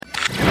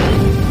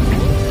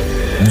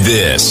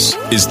This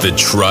is the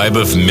Tribe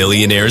of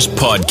Millionaires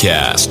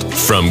podcast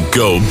from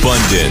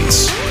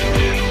GoBundance.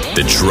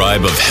 The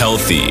tribe of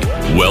healthy,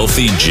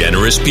 wealthy,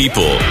 generous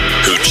people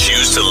who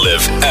choose to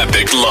live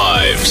epic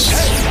lives.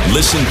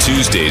 Listen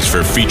Tuesdays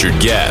for featured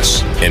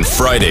guests and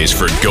Fridays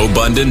for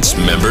GoBundance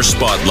member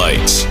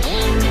spotlights.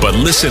 But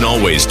listen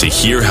always to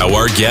hear how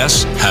our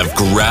guests have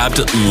grabbed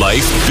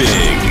life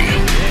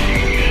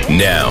big.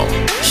 Now,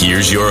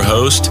 here's your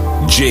host,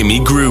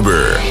 Jamie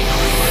Gruber.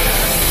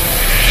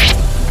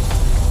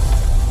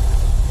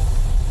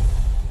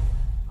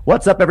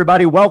 What's up,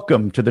 everybody?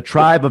 Welcome to the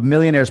Tribe of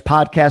Millionaires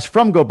podcast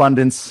from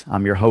GoBundance.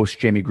 I'm your host,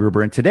 Jamie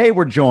Gruber, and today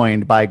we're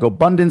joined by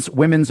GoBundance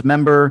Women's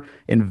member,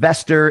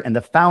 investor, and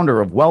the founder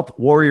of Wealth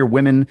Warrior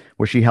Women,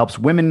 where she helps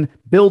women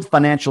build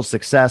financial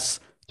success,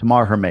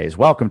 Tamar Hermes.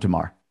 Welcome,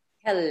 Tamar.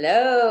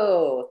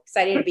 Hello.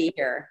 Excited to be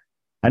here.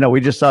 I know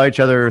we just saw each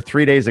other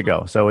 3 days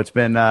ago, so it's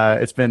been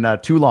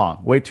too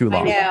long, way too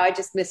long. I know. I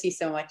just miss you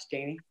so much,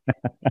 Jamie.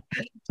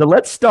 So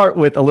let's start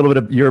with a little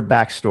bit of your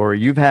backstory.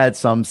 You've had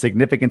some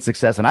significant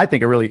success, and I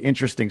think a really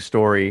interesting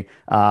story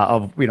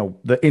of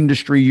the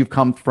industry you've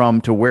come from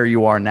to where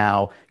you are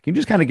now. Can you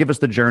just kind of give us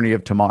the journey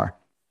of Tamar?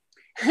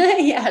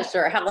 Yeah,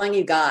 sure. How long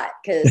you got?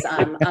 Because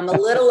I'm a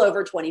little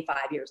over 25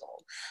 years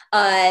old.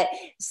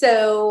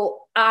 So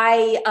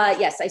I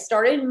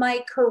started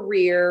my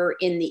career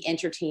in the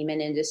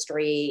entertainment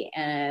industry,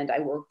 and I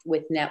worked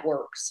with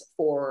networks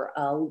for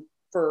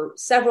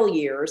several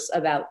years,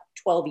 about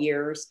 12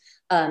 years,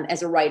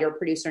 as a writer,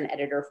 producer, and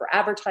editor for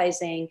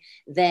advertising.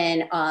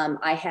 Then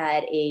I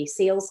had a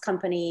sales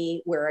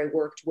company where I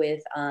worked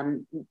with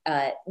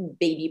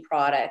baby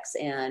products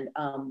and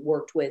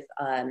worked with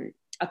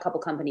a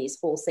couple companies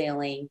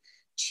wholesaling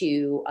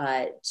to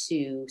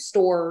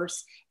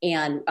stores.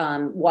 And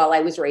while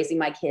I was raising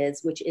my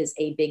kids, which is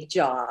a big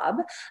job,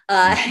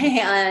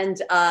 and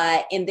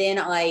then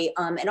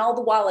and all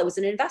the while I was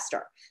an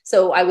investor.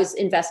 So I was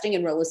investing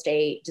in real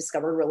estate,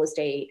 discovered real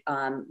estate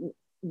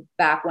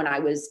back when I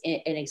was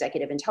an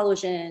executive in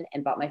television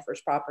and bought my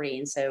first property.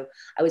 And so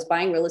I was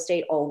buying real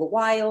estate all the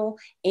while.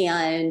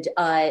 And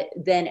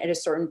then at a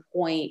certain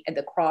point at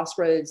the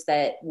crossroads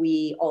that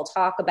we all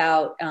talk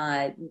about,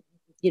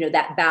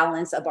 that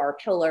balance of our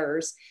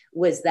pillars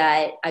was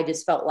that I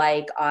just felt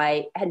like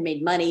I had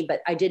made money,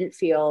 but I didn't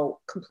feel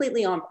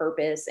completely on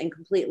purpose and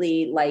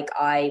completely like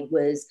I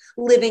was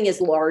living as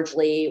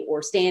largely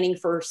or standing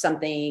for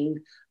something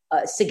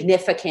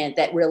significant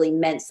that really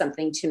meant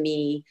something to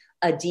me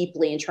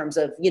deeply in terms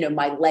of,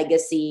 my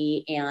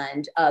legacy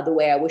and the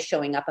way I was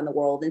showing up in the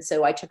world. And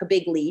so I took a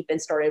big leap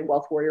and started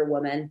Wealth Warrior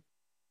Women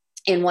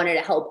and wanted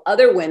to help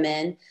other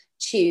women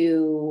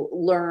to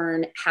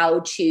learn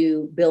how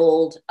to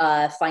build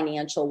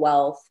financial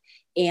wealth.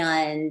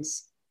 And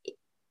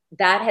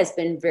that has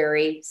been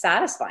very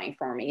satisfying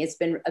for me. It's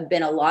been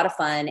a lot of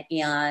fun.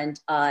 And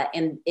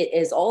it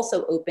has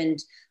also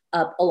opened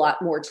up a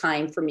lot more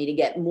time for me to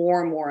get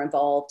more and more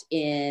involved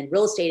in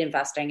real estate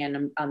investing.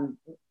 And I'm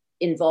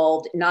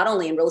involved not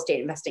only in real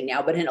estate investing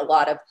now, but in a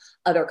lot of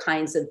other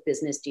kinds of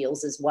business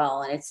deals as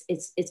well. And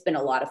it's been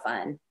a lot of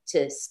fun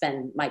to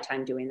spend my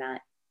time doing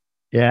that.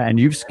 Yeah, and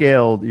you've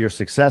scaled. Your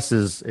success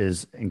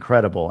is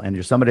incredible, and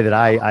you're somebody that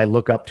I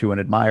look up to and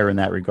admire in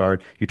that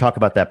regard. You talk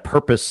about that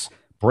purpose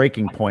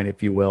breaking point,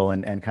 if you will,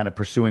 and kind of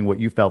pursuing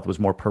what you felt was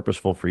more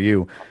purposeful for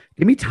you.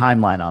 Give me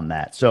timeline on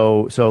that.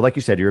 So like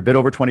you said, you're a bit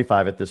over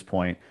 25 at this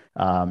point.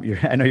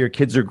 I know your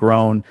kids are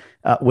grown.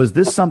 Was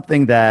this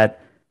something that,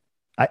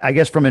 I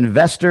guess, from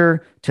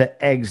investor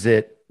to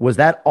exit, was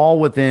that all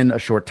within a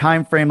short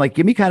time frame? Like,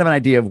 give me kind of an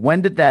idea of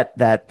when did that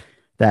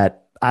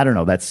I don't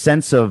know, that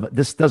sense of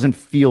this doesn't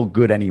feel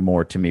good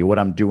anymore to me, what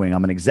I'm doing.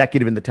 I'm an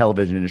executive in the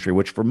television industry,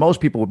 which for most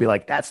people would be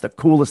like, that's the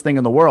coolest thing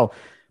in the world.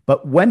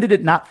 But when did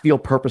it not feel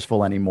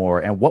purposeful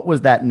anymore? And what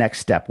was that next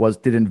step?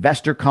 Did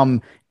investor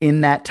come in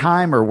that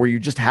time, or did you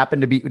just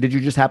happen to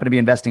be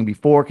investing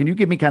before? Can you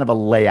give me kind of a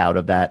layout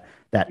of that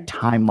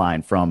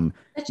timeline from,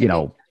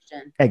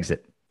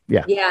 exit?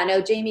 Yeah. Yeah,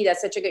 no, Jamie,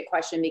 that's such a good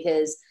question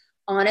because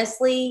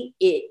honestly,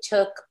 it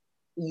took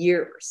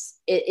years.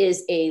 It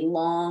is a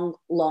long,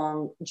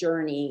 long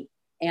journey.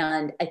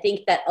 And I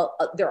think that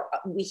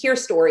we hear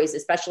stories,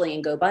 especially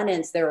in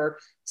GoBundance, there are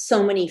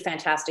so many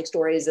fantastic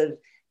stories of,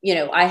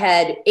 I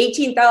had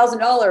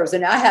 $18,000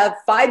 and I have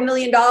 $5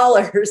 million.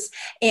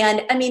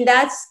 And I mean,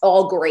 that's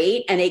all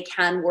great and it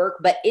can work,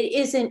 but it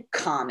isn't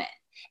common.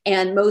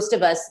 And most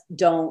of us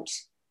don't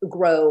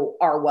grow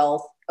our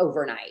wealth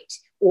overnight.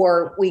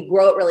 Or we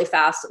grow it really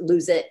fast,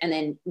 lose it, and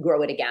then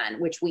grow it again,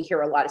 which we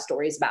hear a lot of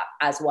stories about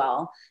as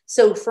well.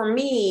 So for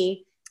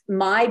me,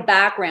 my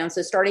background,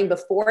 so starting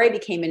before I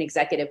became an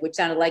executive, which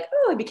sounded like,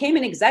 I became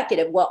an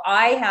executive. Well,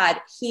 I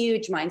had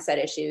huge mindset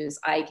issues.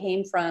 I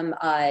came from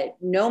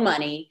no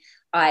money.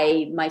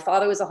 My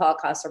father was a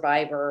Holocaust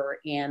survivor,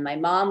 and my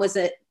mom was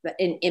an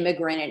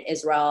immigrant in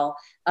Israel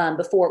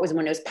before it was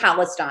when it was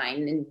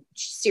Palestine, and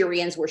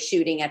Syrians were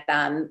shooting at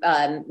them,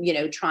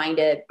 trying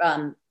to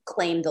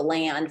claim the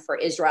land for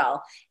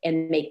Israel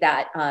and make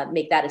that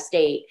a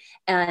state.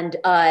 And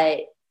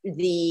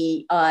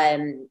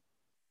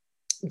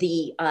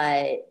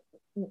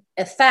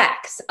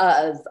effects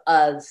of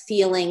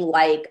feeling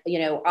like, you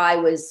know, I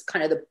was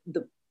kind of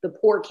the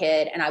poor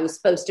kid and I was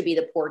supposed to be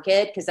the poor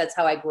kid because that's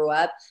how I grew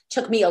up,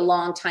 took me a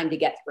long time to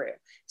get through.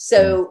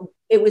 So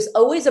it was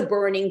always a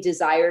burning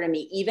desire to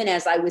me, even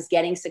as I was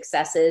getting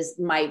successes.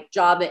 My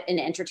job in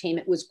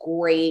entertainment was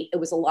great. It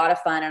was a lot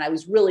of fun and I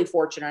was really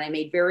fortunate. I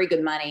made very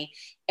good money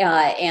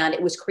and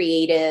it was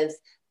creative,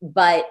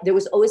 but there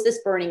was always this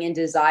burning and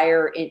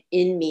desire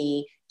in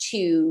me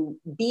to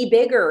be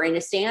bigger and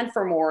to stand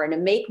for more and to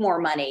make more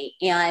money.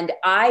 And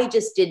I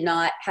just did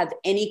not have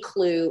any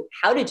clue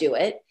how to do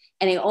it.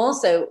 And I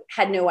also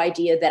had no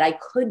idea that I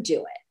could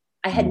do it.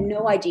 I had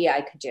no idea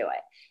I could do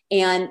it.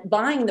 And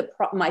buying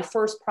my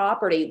first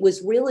property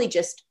was really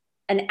just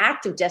an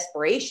act of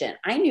desperation.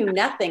 I knew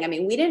nothing. I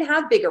mean, we didn't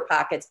have bigger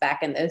pockets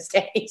back in those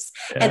days.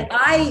 Yeah. And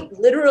I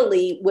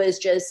literally was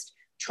just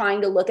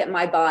trying to look at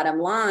my bottom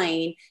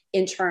line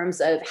in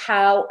terms of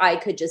how I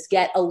could just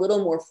get a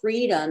little more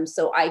freedom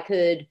so I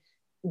could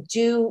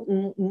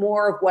do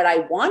more of what I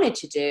wanted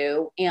to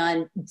do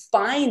and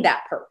find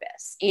that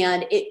purpose.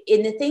 And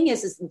the thing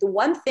is the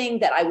one thing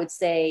that I would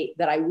say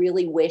that I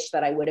really wish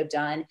that I would have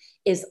done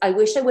is I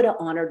wish I would have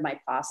honored my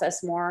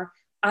process more.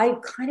 I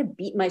kind of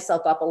beat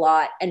myself up a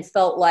lot and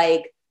felt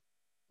less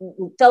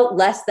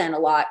than a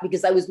lot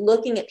because I was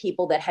looking at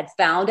people that had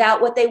found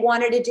out what they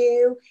wanted to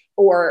do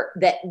or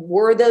that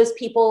were those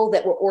people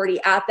that were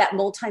already at that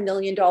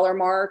multi-million-dollar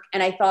mark.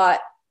 And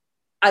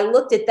I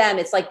looked at them.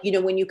 It's like, you know,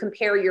 when you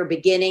compare your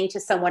beginning to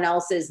someone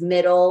else's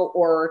middle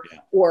or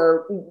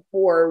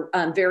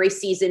very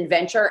seasoned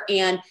venture,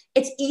 and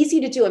it's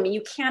easy to do. I mean,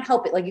 you can't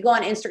help it. Like you go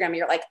on Instagram and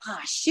you're like,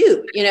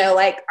 shoot, you know,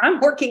 like I'm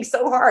working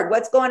so hard.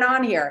 What's going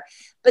on here?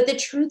 But the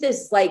truth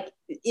is like,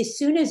 as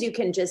soon as you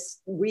can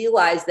just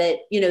realize that,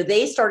 you know,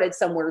 they started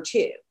somewhere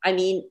too. I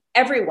mean,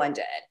 everyone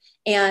did.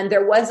 And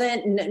there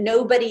wasn't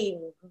nobody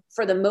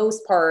for the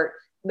most part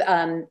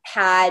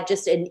had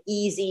just an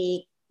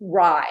easy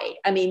ride.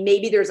 I mean,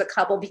 maybe there's a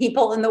couple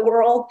people in the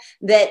world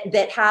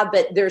that have,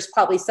 but there's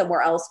probably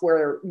somewhere else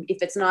where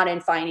if it's not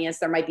in finance,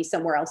 there might be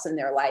somewhere else in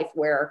their life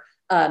where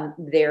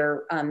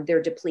they're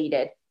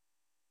depleted.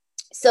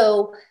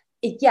 So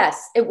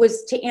yes, it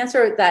was to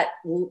answer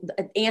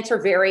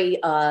very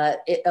a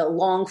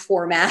long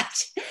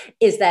format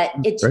is that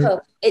it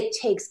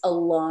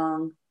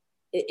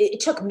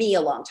took me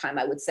a long time,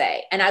 I would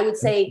say. And I would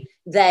say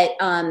that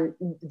and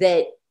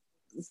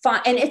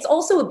it's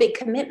also a big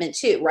commitment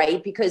too,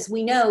 right? Because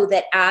we know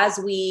that as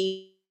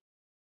we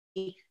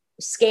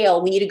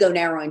scale, we need to go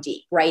narrow and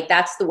deep, right?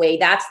 That's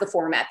the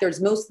format. There's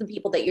most of the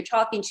people that you're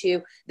talking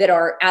to that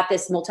are at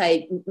this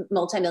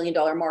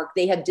multi-million-dollar mark.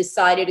 They have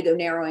decided to go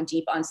narrow and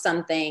deep on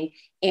something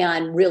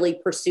and really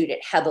pursued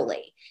it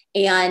heavily.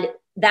 And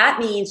that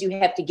means you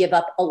have to give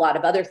up a lot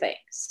of other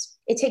things.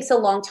 It takes a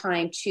long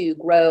time to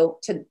grow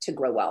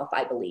wealth,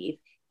 I believe.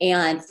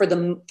 And for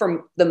the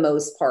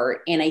most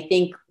part. And I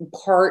think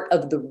part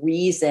of the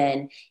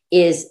reason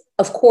is,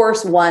 of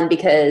course, one,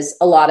 because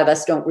a lot of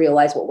us don't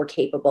realize what we're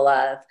capable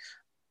of.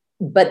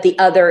 But the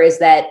other is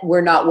that we're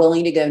not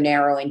willing to go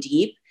narrow and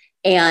deep.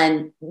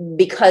 And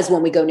because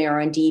when we go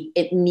narrow and deep,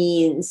 it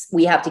means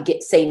we have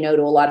to say no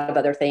to a lot of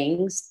other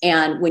things.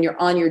 And when you're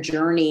on your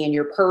journey and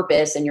your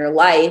purpose and your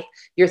life,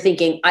 you're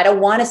thinking, I don't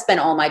want to spend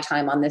all my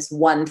time on this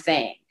one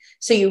thing.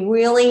 So you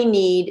really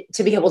need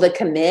to be able to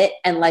commit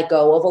and let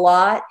go of a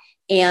lot.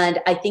 And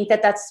I think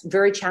that that's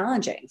very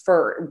challenging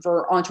for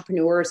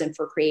entrepreneurs and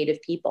for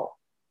creative people.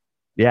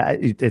 Yeah,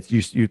 it's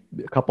you.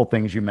 A couple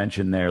things you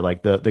mentioned there,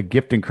 like the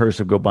gift and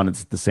curse of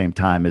GoBundance at the same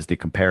time is the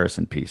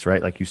comparison piece,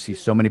 right? Like you see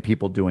so many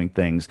people doing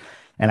things,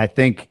 and I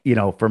think, you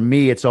know, for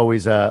me, it's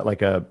always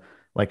like a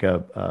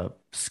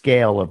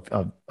scale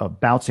of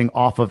bouncing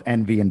off of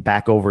envy and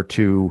back over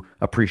to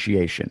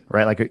appreciation,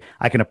 right? Like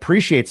I can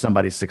appreciate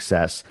somebody's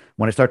success.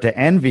 When I start to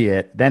envy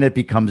it, then it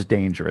becomes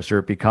dangerous, or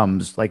it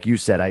becomes, like you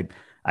said,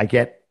 I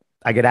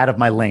get out of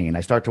my lane.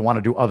 I start to want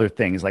to do other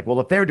things. Like, well,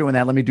 if they're doing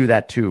that, let me do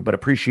that too. But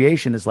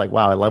appreciation is like,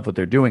 wow, I love what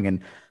they're doing.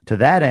 And to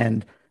that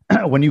end,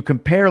 when you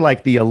compare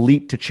like the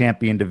elite to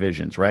champion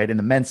divisions, right? In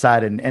the men's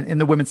side and in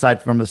the women's side,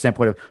 from the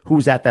standpoint of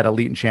who's at that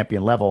elite and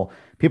champion level,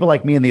 people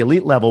like me in the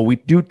elite level, we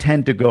do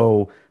tend to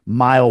go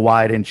mile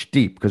wide, inch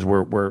deep, because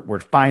we're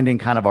finding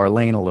kind of our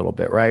lane a little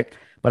bit, right?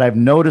 But I've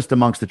noticed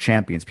amongst the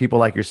champions, people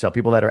like yourself,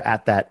 people that are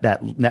at that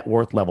net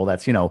worth level,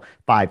 that's, you know,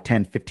 5,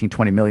 10, 15,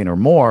 20 million or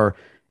more,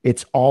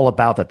 it's all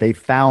about that. They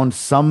found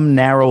some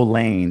narrow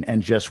lane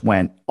and just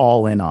went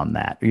all in on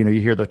that. You know,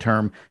 you hear the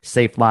term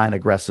safe line,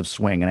 aggressive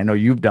swing. And I know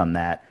you've done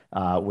that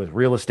with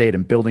real estate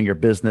and building your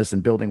business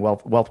and building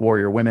wealth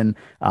warrior women.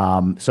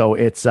 So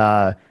it's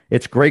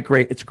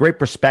great. It's great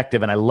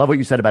perspective. And I love what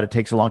you said about it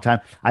takes a long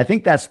time. I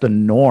think that's the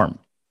norm.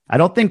 I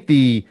don't think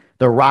the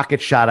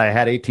rocket shot, I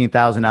had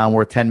 18,000, now I'm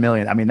worth 10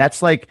 million. I mean, that's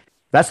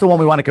the one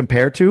we want to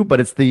compare to, but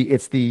it's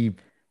the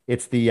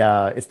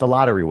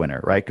lottery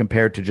winner, right?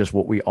 Compared to just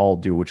what we all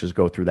do, which is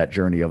go through that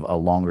journey of a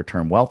longer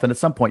term wealth. And at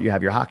some point you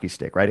have your hockey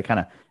stick, right?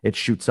 It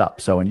shoots up.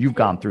 So, and you've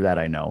gone through that,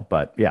 I know,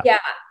 but yeah. Yeah.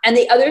 And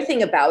the other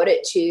thing about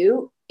it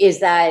too,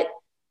 is that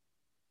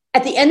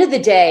at the end of the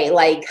day,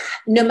 like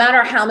no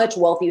matter how much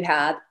wealth you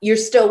have, you're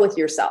still with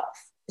yourself.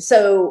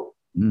 So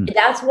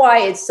that's why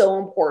it's so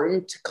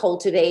important to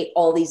cultivate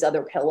all these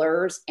other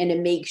pillars and to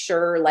make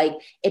sure, like,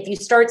 if you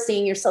start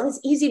seeing yourself, it's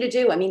easy to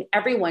do. I mean,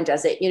 everyone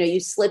does it. You know, you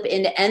slip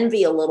into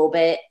envy a little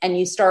bit and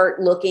you start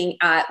looking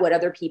at what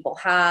other people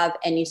have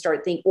and you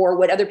start thinking, or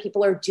what other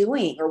people are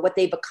doing or what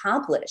they've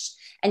accomplished.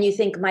 And you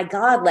think, my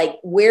God, like,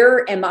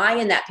 where am I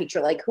in that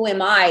picture? Like, who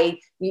am I?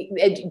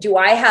 Do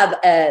I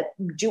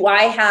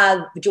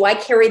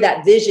carry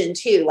that vision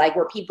too? Like,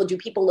 do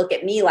people look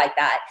at me like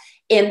that?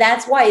 And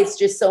that's why it's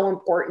just so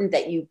important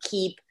that you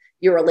keep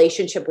your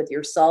relationship with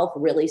yourself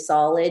really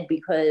solid,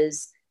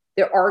 because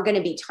there are going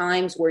to be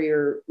times where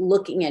you're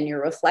looking and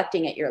you're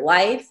reflecting at your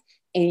life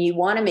and you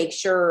want to make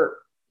sure,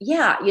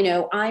 yeah, you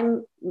know,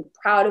 I'm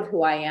proud of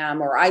who I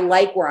am, or I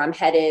like where I'm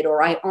headed,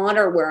 or I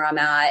honor where I'm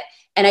at.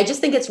 And I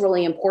just think it's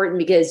really important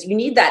because you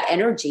need that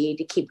energy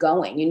to keep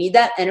going. You need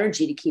that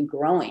energy to keep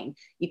growing.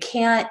 You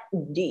can't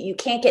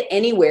get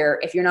anywhere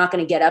if you're not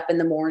going to get up in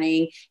the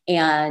morning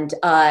and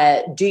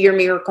do your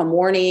miracle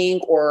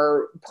morning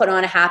or put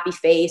on a happy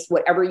face,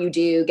 whatever you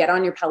do, get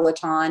on your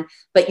Peloton.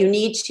 But you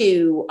need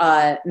to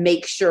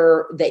make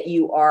sure that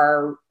you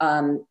are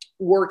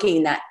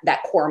working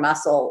that core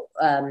muscle,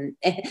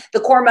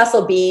 the core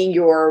muscle being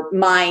your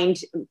mind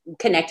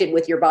connected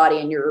with your body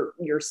and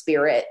your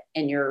spirit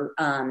and your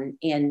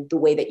and the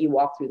way that you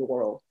walk through the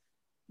world.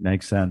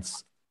 Makes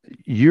sense.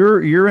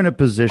 You're in a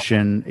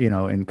position, you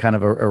know, in kind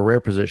of a rare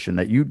position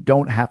that you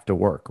don't have to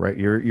work, right?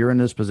 You're in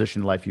this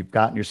position in life. You've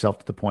gotten yourself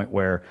to the point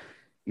where,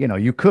 you know,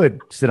 you could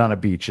sit on a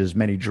beach, as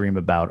many dream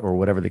about, or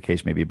whatever the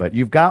case may be, but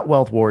you've got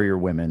Wealth Warrior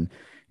Women.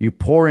 You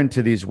pour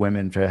into these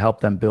women to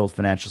help them build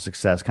financial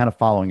success, kind of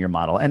following your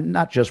model. And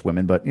not just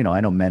women, but, you know, I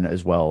know men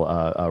as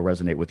well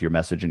resonate with your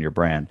message and your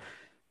brand.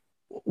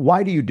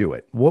 Why do you do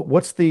it? Why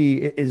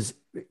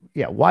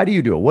do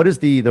you do it? What is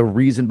the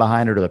reason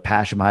behind it, or the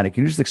passion behind it?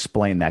 Can you just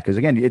explain that? Because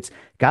again, it's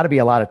got to be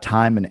a lot of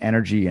time and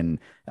energy and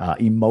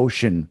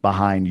emotion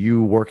behind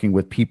you working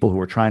with people who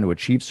are trying to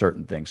achieve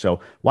certain things.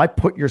 So why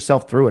put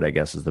yourself through it, I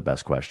guess, is the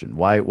best question.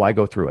 Why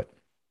go through it?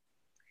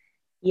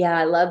 Yeah,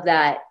 I love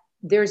that.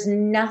 There's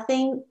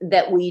nothing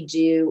that we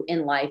do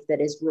in life that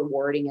is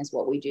rewarding as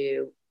what we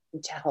do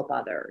to help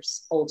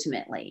others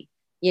ultimately.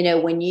 You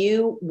know, when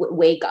you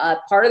wake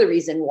up, part of the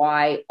reason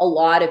why a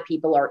lot of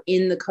people are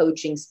in the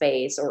coaching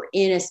space or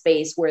in a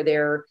space where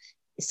they're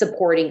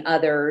supporting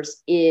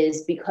others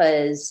is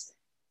because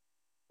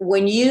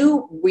when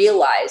you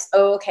realize,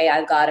 oh, okay,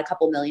 I've got a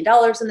couple $1 million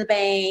in the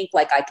bank,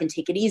 like I can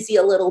take it easy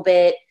a little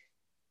bit.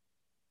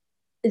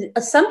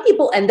 Some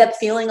people end up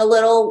feeling a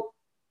little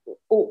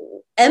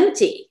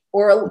empty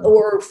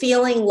or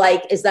feeling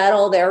like, is that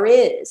all there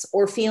is?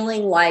 Or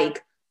feeling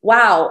like,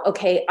 wow,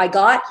 okay, I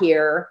got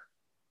here.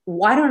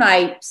 Why don't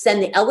I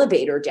send the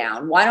elevator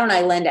down? Why don't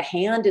I lend a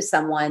hand to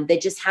someone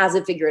that just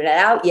hasn't figured it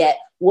out yet?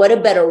 What a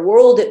better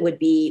world it would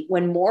be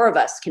when more of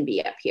us can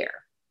be up here.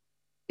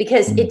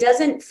 Because it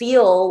doesn't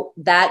feel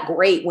that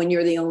great when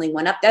you're the only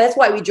one up. That's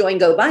why we join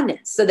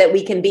GoBundance, so that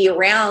we can be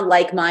around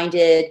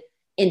like-minded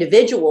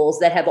individuals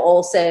that have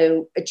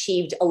also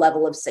achieved a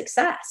level of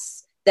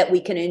success, that we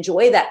can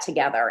enjoy that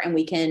together and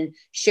we can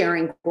share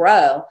and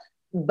grow.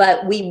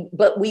 But we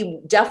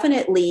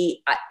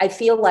definitely, I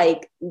feel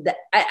like that.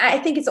 I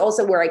think it's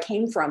also where I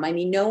came from. I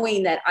mean,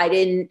 knowing that I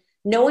didn't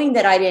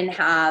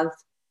have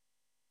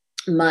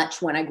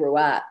much when I grew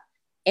up,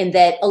 and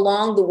that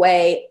along the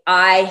way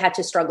I had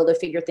to struggle to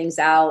figure things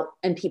out,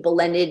 and people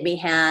lended me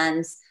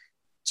hands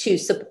to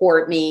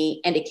support me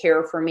and to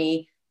care for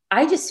me.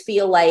 I just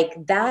feel like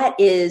I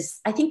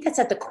think that's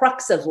at the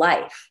crux of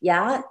life.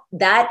 Yeah.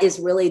 That is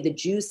really the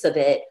juice of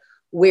it,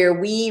 where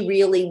we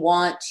really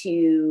want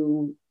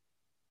to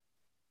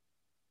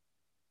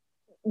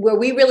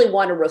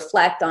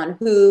reflect on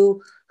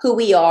who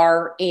we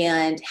are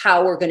and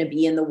how we're going to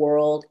be in the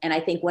world. And I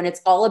think when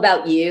it's all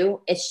about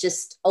you, it's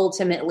just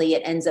ultimately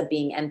it ends up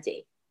being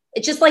empty.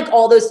 It's just like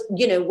all those,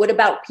 you know, what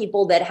about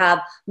people that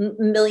have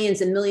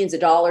millions and millions of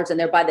dollars and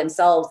they're by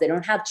themselves? They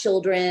don't have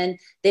children.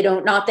 They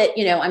don't, not that,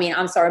 you know, I mean,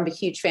 I'm sorry, I'm a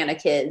huge fan of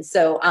kids.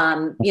 So,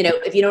 you know,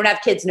 if you don't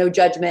have kids, no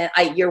judgment.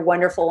 You're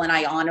wonderful. And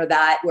I honor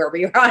that wherever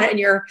you're on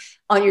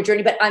your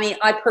journey. But I mean,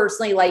 I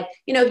personally, like,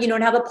 you know, you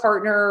don't have a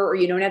partner, or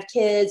you don't have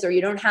kids, or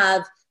you don't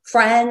have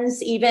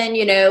friends even,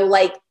 you know,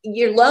 like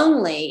you're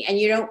lonely and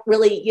you don't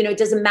really, you know, it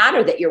doesn't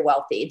matter that you're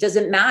wealthy. It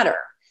doesn't matter.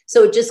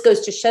 So it just goes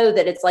to show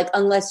that it's like,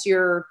 unless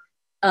you're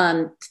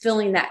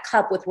filling that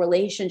cup with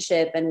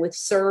relationship and with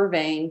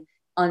serving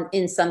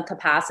in some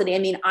capacity. I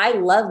mean, I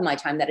love my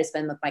time that I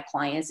spend with my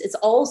clients. It's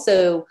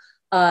also,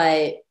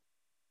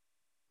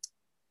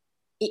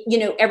 you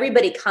know,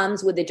 everybody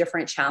comes with a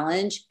different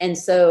challenge. And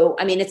so,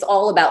 I mean, it's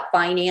all about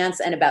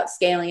finance and about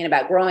scaling and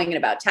about growing and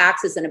about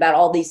taxes and about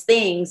all these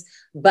things,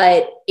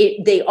 but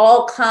they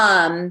all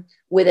come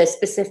with a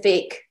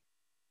specific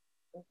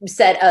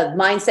set of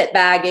mindset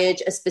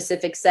baggage, a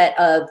specific set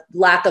of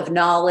lack of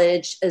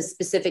knowledge, a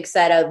specific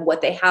set of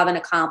what they haven't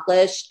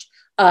accomplished,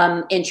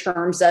 in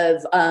terms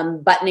of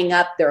buttoning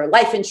up their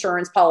life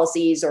insurance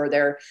policies or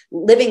their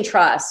living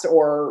trust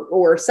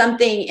or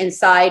something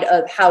inside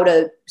of how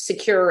to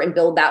secure and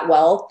build that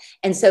wealth.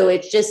 And so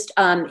it's just,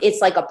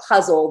 it's like a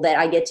puzzle that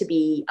I get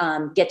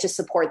to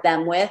support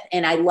them with.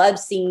 And I love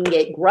seeing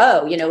it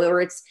grow,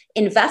 where it's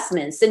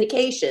investments,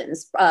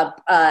 syndications,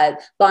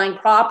 buying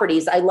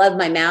properties. I love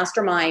my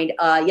mastermind.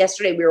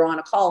 Yesterday we were on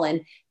a call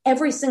and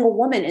every single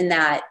woman in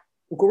that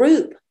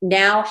group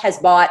now has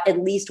bought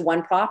at least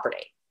one property.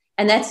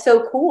 And that's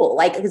so cool.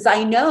 Like, because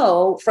I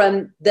know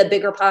from the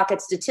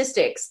BiggerPockets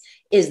statistics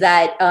is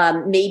that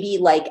maybe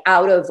like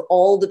out of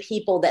all the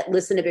people that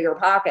listen to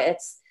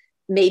BiggerPockets,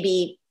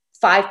 maybe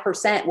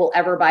 5% will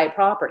ever buy a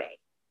property,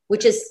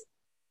 which is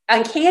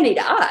uncanny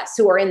to us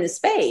who are in the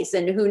space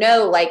and who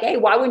know like, hey,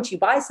 why wouldn't you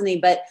buy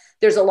something? But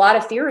there's a lot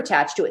of fear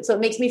attached to it. So it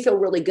makes me feel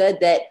really good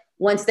that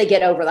once they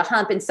get over the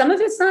hump, and some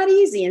of it's not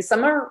easy and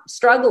some are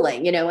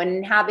struggling,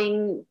 and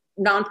having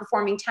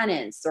non-performing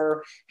tenants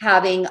or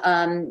having,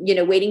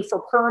 waiting for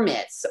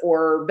permits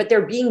but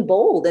they're being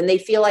bold and they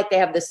feel like they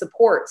have the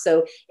support.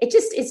 So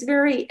it's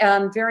very,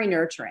 very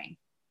nurturing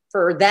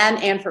for them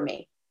and for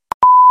me.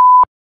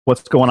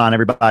 What's going on,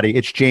 everybody?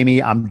 It's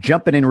Jamie. I'm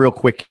jumping in real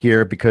quick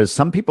here because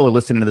some people are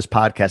listening to this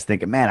podcast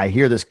thinking, man, I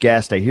hear this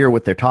guest, I hear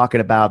what they're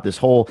talking about. This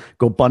whole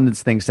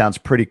GoBundance thing sounds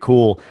pretty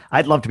cool.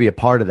 I'd love to be a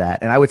part of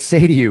that. And I would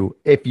say to you,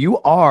 if you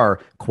are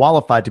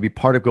qualified to be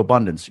part of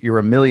GoBundance, you're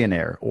a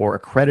millionaire or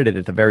accredited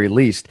at the very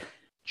least,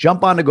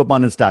 jump onto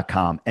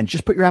GoBundance.com and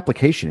just put your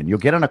application in. You'll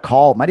get on a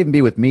call. It might even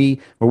be with me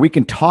where we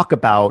can talk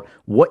about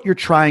what you're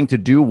trying to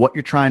do, what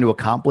you're trying to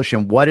accomplish,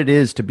 and what it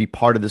is to be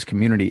part of this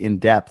community in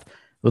depth.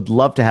 Would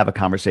love to have a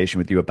conversation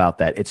with you about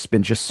that. It's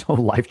been just so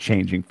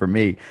life-changing for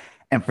me.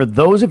 And for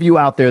those of you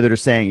out there that are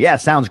saying, yeah,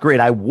 sounds great,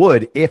 I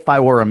would if I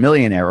were a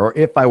millionaire or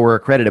if I were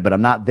accredited, but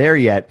I'm not there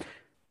yet.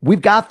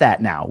 We've got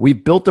that now.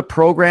 We've built a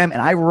program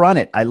and I run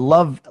it. I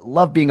love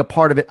being a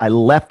part of it. I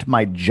left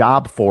my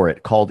job for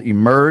it, called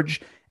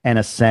Emerge and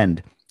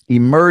Ascend.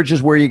 Emerge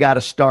is where you got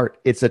to start.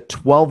 It's a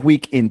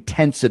 12-week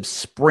intensive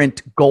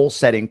sprint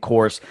goal-setting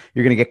course.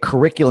 You're going to get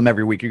curriculum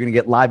every week. You're going to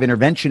get live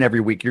intervention every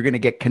week. You're going to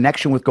get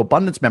connection with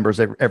GoBundance members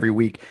every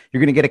week.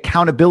 You're going to get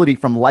accountability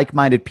from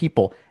like-minded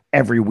people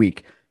every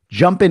week.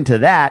 Jump into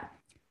that,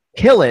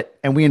 kill it,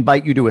 and we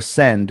invite you to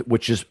Ascend,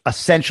 which is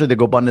essentially the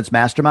GoBundance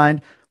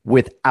Mastermind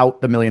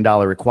without the $1 million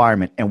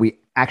requirement. And we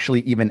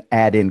actually even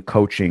add in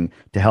coaching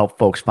to help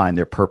folks find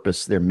their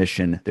purpose, their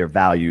mission, their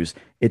values.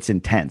 It's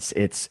intense.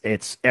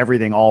 It's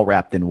everything all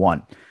wrapped in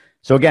one.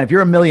 So again, if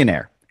you're a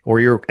millionaire or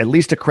you're at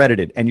least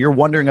accredited and you're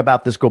wondering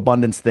about this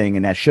GoBundance thing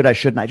and that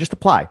shouldn't I, just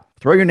apply.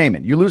 Throw your name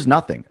in. You lose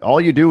nothing.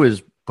 All you do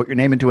is put your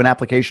name into an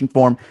application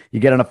form, you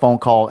get on a phone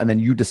call, and then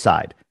you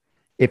decide.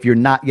 If you're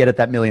not yet at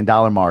that $1 million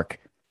mark,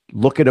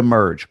 look at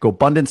Emerge,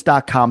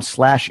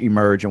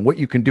 GoBundance.com/emerge. And what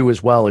you can do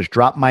as well is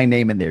drop my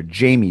name in there,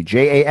 Jamie,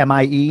 Jamie,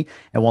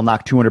 and we'll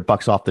knock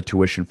 $200 off the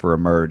tuition for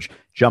Emerge.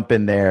 Jump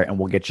in there and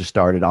we'll get you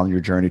started on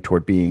your journey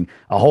toward being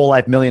a whole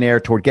life millionaire,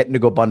 toward getting to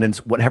GoBundance,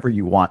 whatever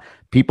you want.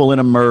 People in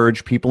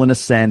Emerge, people in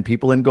Ascend,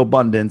 people in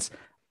GoBundance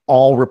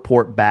all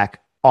report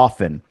back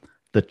often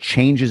the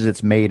changes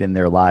it's made in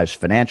their lives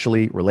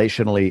financially,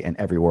 relationally, and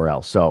everywhere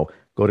else. So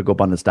go to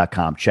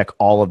GoBundance.com, check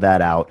all of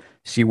that out.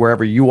 See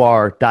wherever you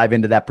are, dive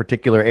into that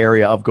particular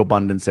area of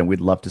GoBundance, and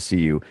we'd love to see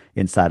you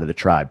inside of the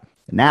tribe.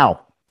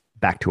 Now,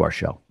 back to our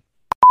show.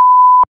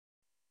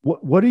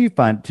 What do you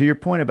find, to your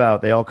point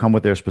about they all come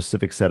with their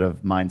specific set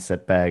of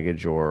mindset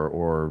baggage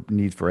or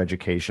needs for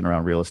education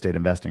around real estate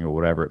investing or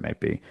whatever it may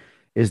be?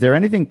 Is there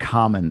anything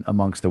common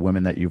amongst the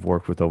women that you've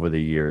worked with over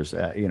the years?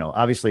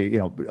 Obviously,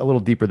 a little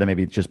deeper than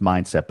maybe just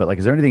mindset, but like,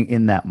 is there anything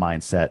in that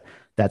mindset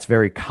that's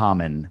very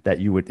common that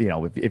you would,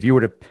 if you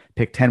were to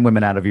pick 10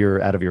 women out of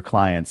your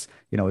clients,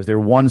 is there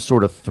one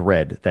sort of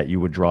thread that you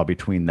would draw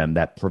between them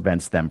that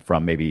prevents them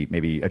from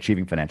maybe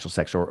achieving financial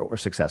success or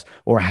success,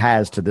 or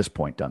has to this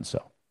point done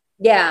so?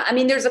 Yeah, I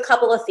mean, there's a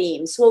couple of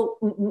themes.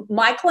 So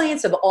my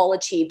clients have all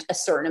achieved a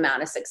certain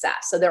amount of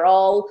success. So they're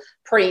all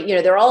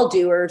they're all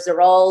doers.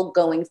 They're all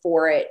going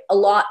for it.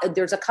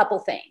 There's a couple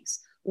things.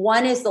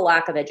 One is the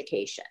lack of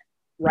education,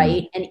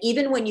 right? And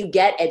even when you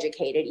get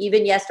educated,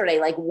 even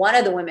yesterday, like one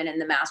of the women in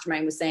the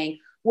mastermind was saying,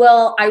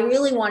 well, I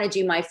really want to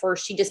do my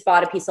first, she just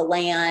bought a piece of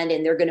land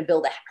and they're going to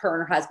build her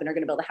and her husband are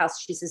going to build a house.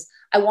 She says,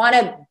 I want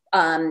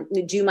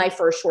to do my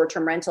first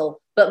short-term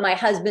rental, but my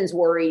husband's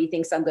worried. He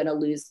thinks I'm going to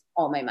lose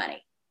all my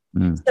money.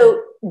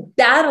 So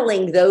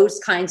battling those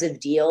kinds of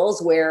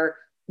deals where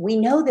we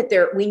know that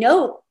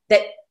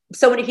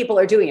so many people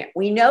are doing it.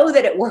 We know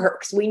that it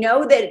works. We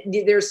know that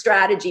there's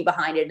strategy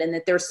behind it and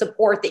that there's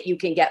support that you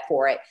can get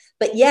for it.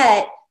 But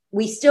yet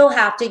we still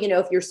have to,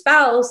 if your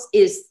spouse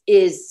is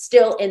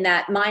still in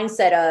that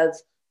mindset of,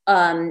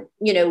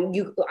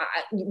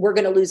 we're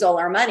going to lose all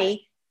our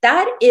money.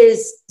 That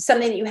is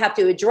something that you have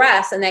to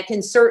address. And that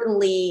can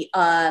certainly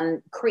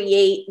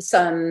create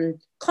some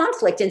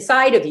conflict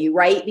inside of you,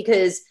 right?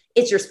 Because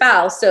it's your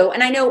spouse. So,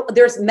 and I know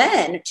there's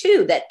men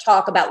too that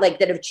talk about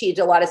that have achieved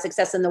a lot of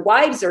success, and the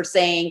wives are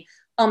saying,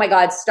 oh my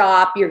God,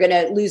 stop, you're going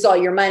to lose all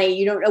your money.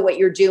 You don't know what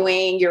you're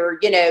doing. You're,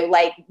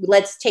 like,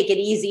 let's take it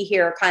easy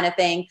here kind of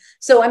thing.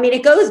 So, I mean,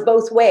 it goes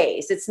both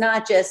ways. It's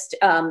not just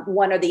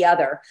one or the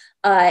other.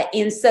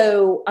 And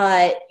so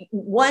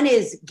one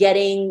is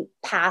getting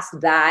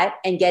past that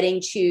and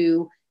getting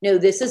to, no,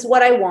 this is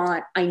what I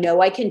want. I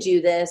know I can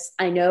do this.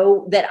 I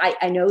know that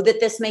I know that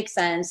this makes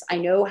sense. I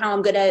know how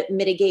I'm going to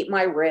mitigate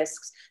my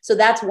risks. So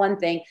that's one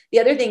thing. The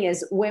other thing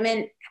is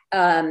women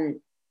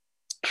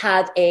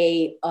have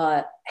a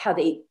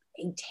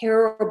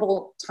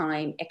terrible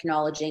time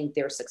acknowledging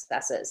their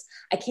successes.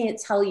 I can't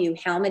tell you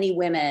how many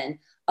women,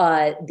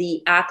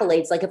 the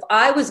accolades, like if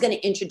I was going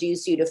to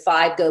introduce you to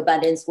 5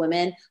 GoBundance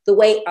women, the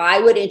way I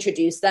would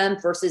introduce them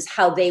versus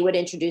how they would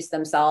introduce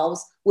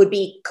themselves would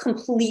be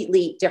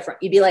completely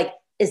different. You'd be like,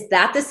 is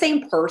that the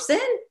same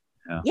person?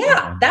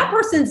 Yeah, that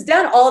person's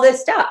done all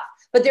this stuff,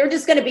 but they're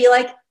just going to be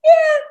like,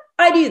 yeah,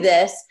 I do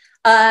this.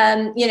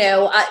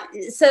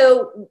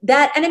 So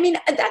that, and I mean,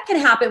 that can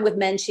happen with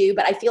men too,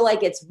 but I feel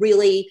like it's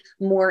really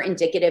more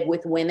indicative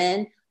with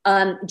women.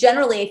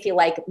 Generally, I feel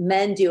like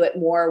men do it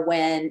more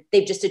when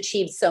they've just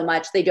achieved so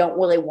much. They don't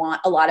really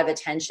want a lot of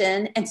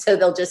attention. And so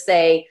they'll just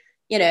say,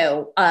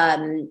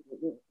 I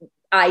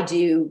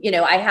do,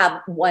 I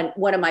have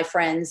one of my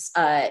friends,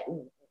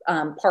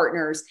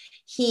 partners,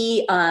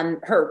 he,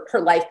 her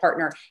life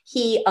partner,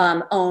 he,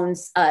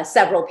 owns,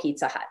 several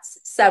Pizza Huts,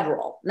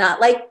 several,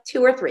 not like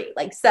 2 or 3,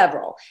 like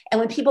several. And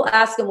when people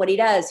ask him what he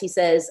does, he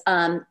says,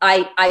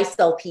 I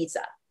sell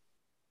pizza.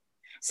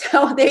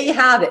 So there you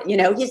have it.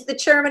 He's the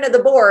chairman of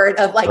the board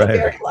of like a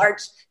very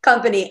large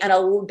company and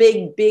a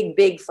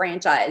big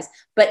franchise,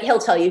 but he'll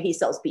tell you he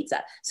sells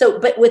pizza. So,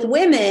 but with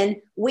women,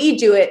 we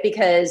do it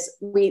because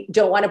we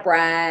don't want to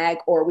brag,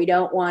 or we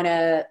don't want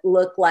to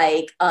look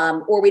like,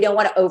 or we don't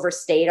want to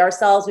overstate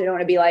ourselves. We don't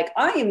want to be like,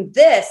 I am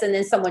this. And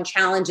then someone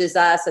challenges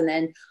us. And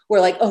then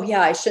we're like, oh yeah,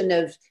 I shouldn't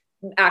have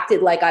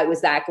acted like I was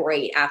that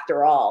great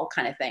after all,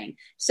 kind of thing.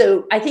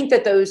 So I think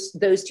that those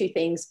 2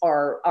 things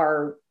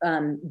are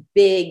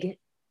big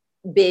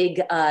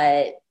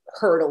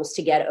hurdles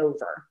to get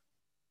over.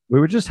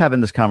 We were just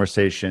having this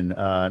conversation,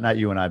 not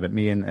you and I, but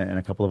me and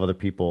a couple of other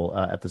people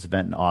at this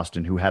event in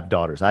Austin who have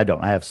daughters. I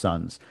don't. I have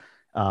sons.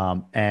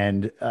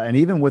 And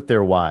even with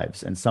their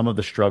wives and some of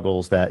the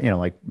struggles that,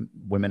 like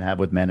women have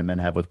with men and men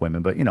have with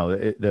women. But,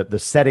 the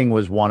setting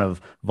was one of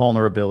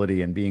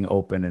vulnerability and being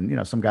open.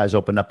 And, some guys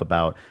open up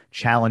about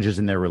challenges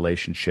in their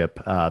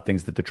relationship,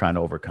 things that they're trying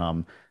to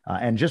overcome.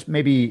 And just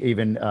maybe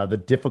even the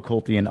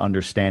difficulty in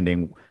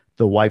understanding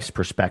the wife's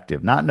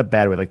perspective, not in a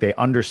bad way. Like they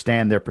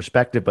understand their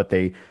perspective, but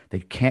they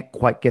can't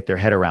quite get their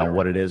head around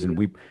what it is. And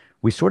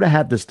we sort of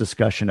had this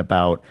discussion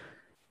about,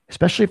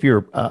 especially if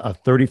you're a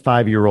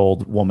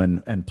 35-year-old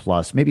woman and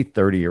plus, maybe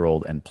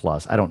 30-year-old and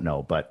plus, I don't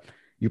know, but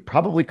you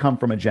probably come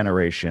from a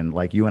generation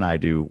like you and I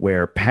do,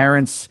 where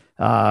parents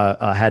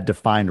had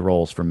defined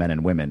roles for men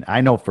and women.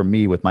 I know for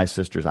me, with my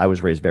sisters, I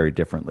was raised very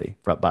differently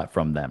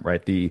from them,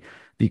 right? The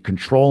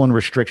control and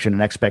restriction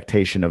and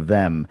expectation of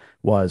them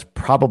was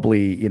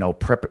probably,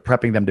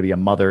 prepping them to be a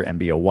mother and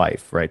be a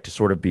wife, right? To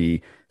sort of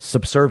be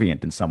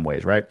subservient in some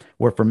ways, right?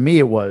 Where for me,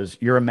 it was,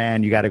 you're a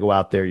man, you got to go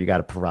out there, you got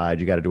to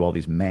provide, you got to do all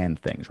these man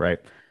things, right?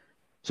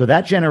 So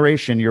that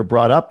generation you're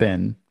brought up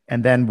in,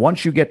 and then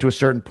once you get to a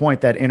certain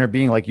point, that inner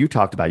being, like you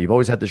talked about, you've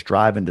always had this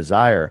drive and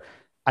desire.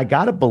 I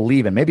got to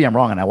believe, and maybe I'm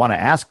wrong, and I want to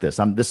ask this.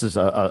 This is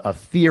a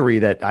theory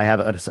that I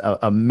have,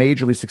 a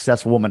majorly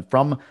successful woman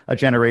from a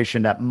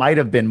generation that might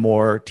have been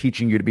more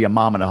teaching you to be a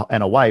mom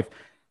and a wife.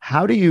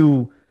 How do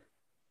you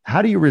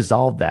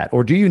resolve that?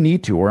 Or do you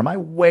need to? Or am I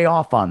way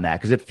off on that?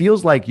 Because it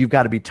feels like you've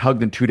got to be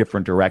tugged in 2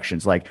 different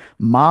directions. Like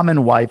mom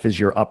and wife is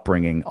your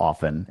upbringing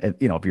often,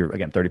 if you're,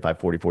 again, 35,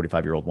 40,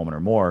 45-year-old woman or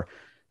more,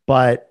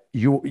 but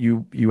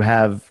you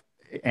have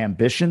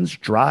ambitions,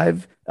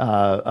 drive,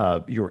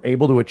 you're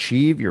able to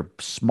achieve, you're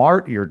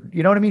smart, you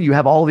know what I mean? You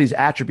have all of these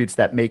attributes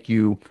that make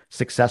you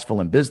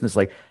successful in business.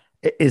 Like,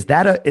 is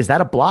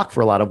that a block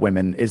for a lot of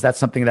women? Is that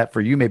something that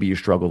for you, maybe you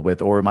struggled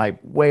with, or am I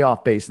way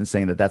off base in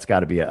saying that that's got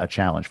to be a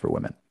challenge for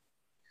women?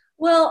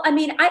 Well,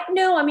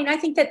 I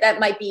think that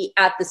might be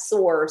at the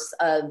source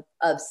of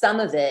some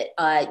of it.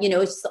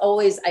 It's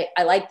always,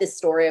 I like this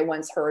story I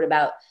once heard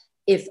about,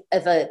 if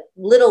a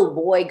little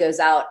boy goes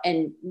out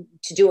and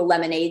to do a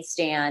lemonade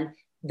stand,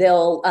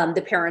 they'll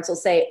the parents will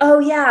say, oh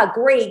yeah,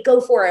 great,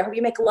 go for it, I hope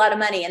you make a lot of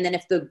money. And then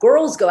if the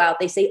girls go out,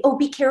 they say, oh,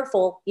 be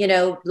careful,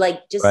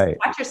 just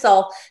watch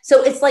yourself.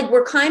 So it's like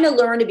we're kind of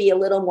learn to be a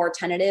little more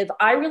tentative.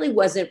 I really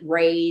wasn't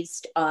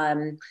raised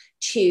to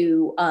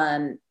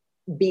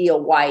be a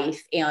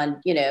wife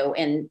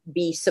and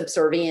be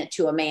subservient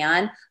to a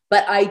man,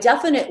 but I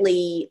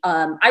definitely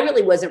I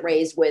really wasn't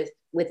raised with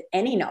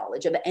any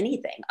knowledge of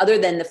anything other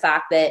than the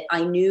fact that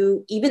I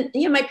knew, even,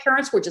 my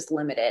parents were just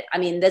limited. I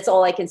mean, that's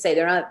all I can say.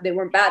 They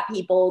weren't bad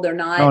people. They're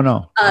not,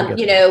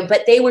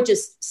 but they were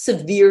just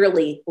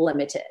severely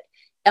limited.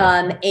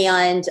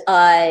 And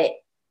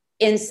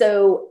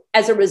so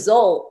as a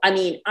result,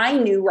 I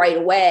knew right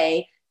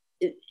away,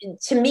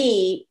 to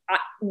me,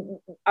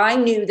 I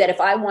knew that if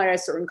I wanted a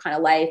certain kind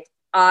of life,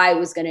 I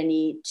was going to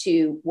need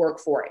to work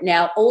for it.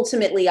 Now,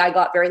 ultimately, I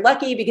got very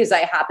lucky because I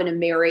happen to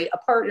marry a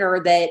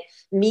partner that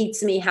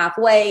meets me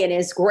halfway and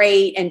is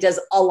great and does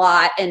a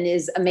lot and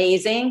is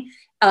amazing.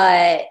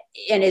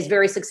 And is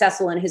very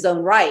successful in his own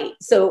right.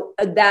 So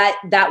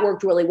that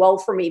worked really well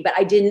for me, but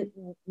I didn't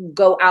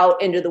go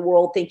out into the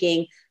world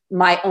thinking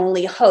my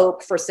only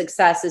hope for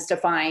success is to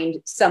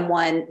find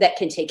someone that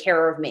can take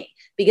care of me,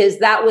 because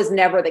that was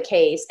never the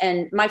case.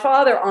 And my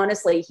father,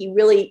 honestly, he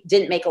really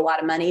didn't make a lot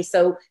of money.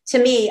 So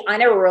to me, I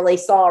never really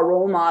saw a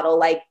role model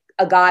like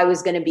a guy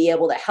was going to be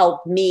able to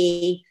help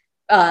me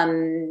have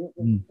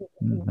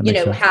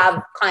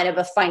kind of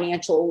a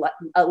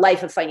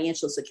life of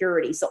financial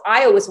security. So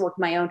I always work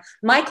my own.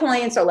 My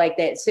clients are like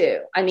that too.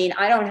 I mean,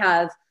 I don't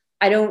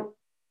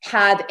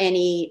have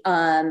any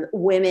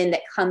women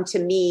that come to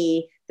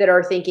me that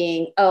are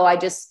thinking, oh, I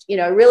just,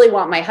 I really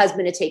want my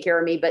husband to take care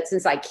of me, but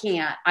since I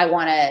can't, I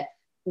want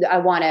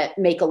to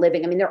make a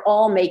living. I mean, they're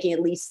all making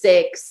at least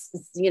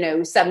 6,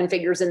 7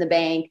 figures in the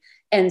bank.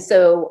 And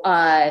so,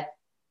 I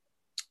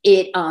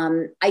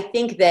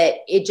think that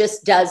it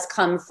just does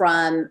come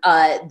from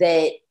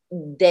that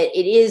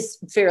it is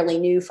fairly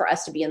new for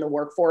us to be in the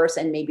workforce,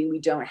 and maybe we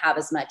don't have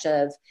as much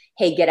of,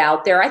 hey, get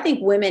out there. I think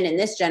women in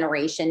this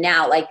generation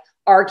now, like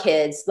our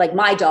kids, like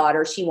my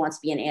daughter, she wants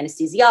to be an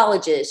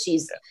anesthesiologist.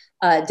 She's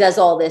has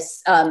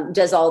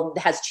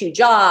 2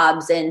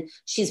 jobs, and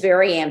she's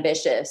very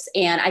ambitious.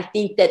 And I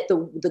think that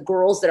the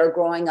girls that are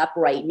growing up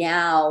right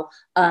now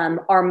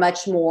are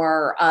much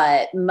more,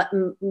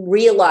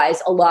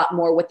 realize a lot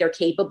more what they're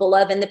capable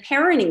of. And the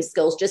parenting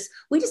skills,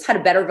 we just had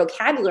a better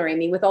vocabulary. I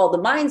mean, with all the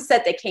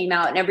mindset that came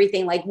out and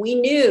everything, like we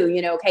knew,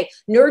 okay,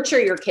 nurture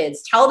your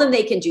kids, tell them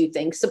they can do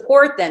things,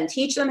 support them,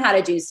 teach them how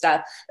to do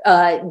stuff,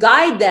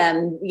 guide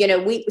them,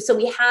 so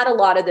we had a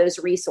lot of those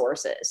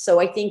resources. So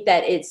I think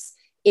that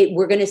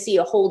we're going to see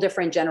a whole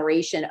different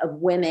generation of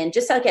women,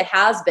 just like it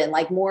has been,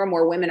 like more and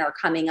more women are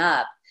coming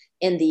up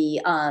in the,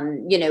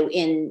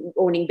 in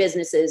owning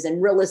businesses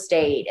and real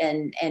estate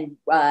and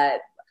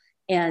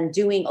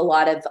doing a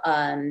lot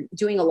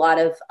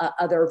of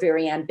other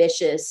very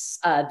ambitious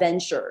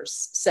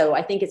ventures. So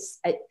I think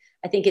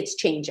it's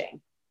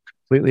changing.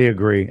 Completely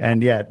agree.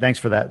 And yeah, thanks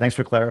for that. Thanks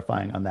for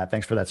clarifying on that.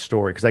 Thanks for that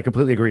story. Cause I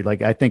completely agree.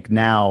 Like, I think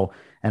now,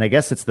 and I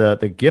guess it's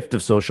the gift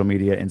of social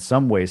media in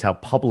some ways, how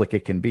public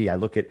it can be. I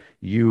look at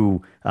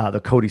you, the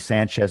Cody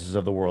Sanchez's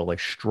of the world, like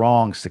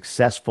strong,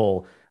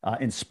 successful,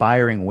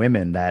 inspiring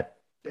women that,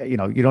 you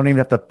don't even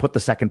have to put the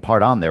second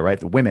part on there, right?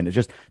 The women, it's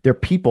just, they're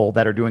people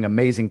that are doing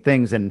amazing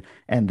things. And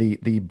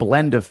the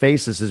blend of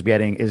faces is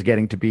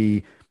getting to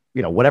be,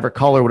 whatever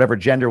color, whatever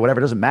gender, whatever,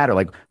 it doesn't matter.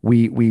 Like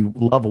we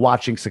love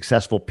watching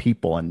successful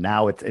people. And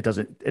now it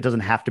doesn't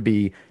have to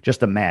be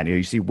just a man.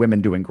 You see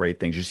women doing great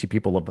things. You see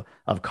people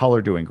of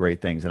color doing great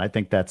things. And I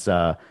think that's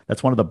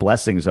one of the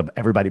blessings of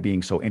everybody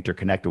being so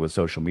interconnected with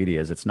social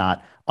media, is it's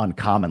not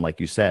uncommon. Like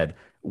you said,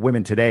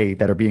 women today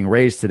that are being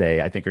raised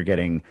today, I think are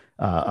getting,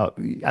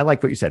 I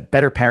like what you said,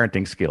 better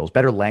parenting skills,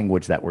 better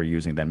language that we're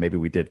using than maybe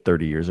we did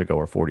 30 years ago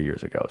or 40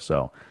 years ago.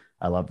 So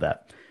I love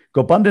that.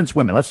 GoBundance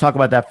Women. Let's talk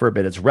about that for a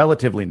bit. It's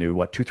relatively new,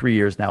 2-3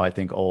 years now, I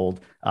think, old,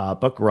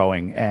 but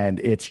growing.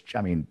 And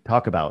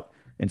talk about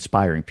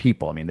inspiring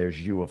people. I mean, there's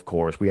you, of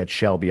course. We had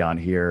Shelby on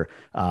here.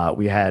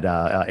 We had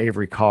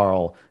Avery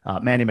Carl,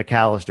 Manny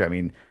McAllister. I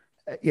mean,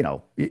 you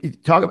want to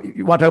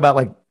talk about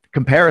like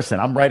comparison.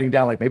 I'm writing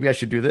down like, maybe I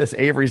should do this.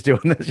 Avery's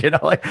doing this,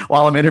 like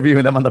while I'm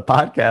interviewing them on the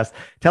podcast.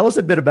 Tell us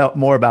a bit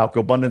more about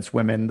GoBundance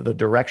Women, the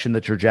direction,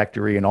 the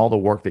trajectory, and all the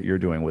work that you're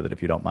doing with it,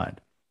 if you don't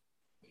mind.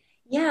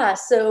 Yeah,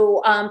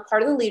 so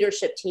part of the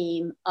leadership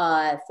team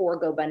for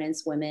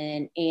GoBundance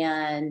Women,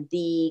 and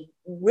the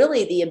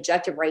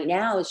objective right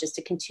now is just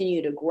to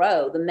continue to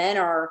grow. The men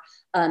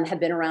have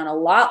been around a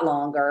lot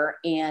longer,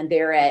 and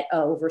they're at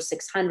over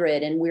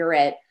 600, and we're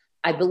at,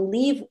 I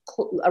believe,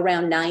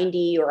 around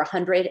 90 or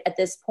 100 at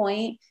this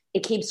point.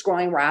 It keeps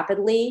growing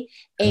rapidly,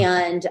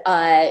 and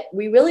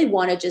we really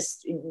want to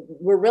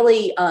we're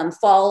really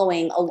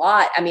following a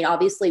lot. I mean,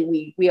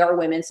 obviously we are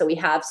women, so we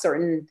have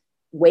certain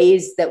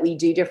ways that we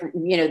do different,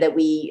 that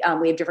we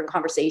have different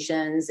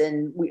conversations,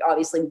 and we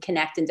obviously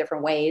connect in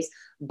different ways.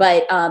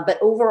 But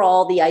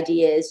overall, the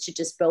idea is to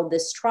just build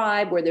this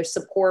tribe where there's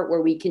support,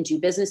 where we can do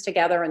business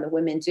together, and the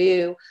women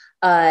do,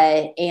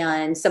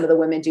 and some of the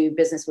women do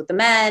business with the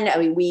men. I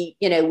mean,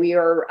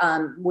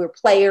 we're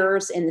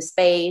players in the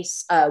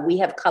space. We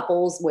have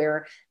couples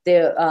where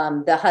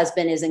the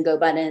husband is in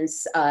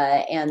GoBundance,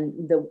 and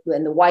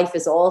the wife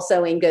is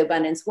also in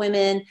GoBundance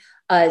Women.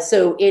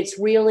 So it's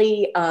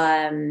really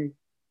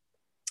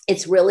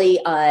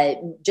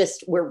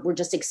we're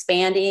just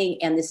expanding,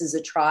 and this is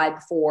a tribe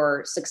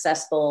for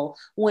successful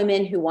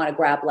women who want to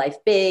grab life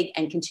big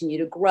and continue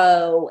to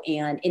grow,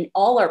 and in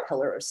all our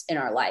pillars in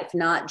our life,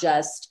 not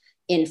just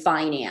in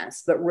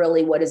finance, but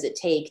really what does it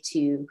take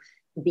to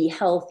be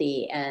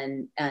healthy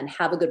and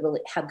have good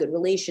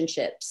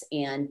relationships,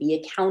 and be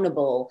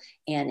accountable,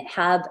 and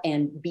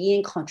be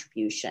in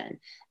contribution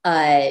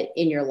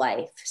in your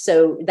life.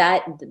 So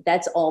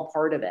that's all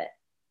part of it.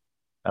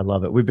 I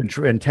love it. We've been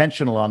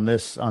intentional on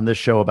this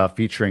show about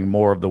featuring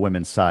more of the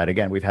women's side.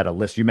 Again, we've had a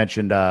list. You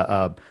mentioned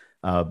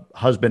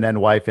husband and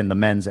wife in the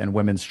men's and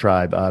women's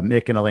tribe,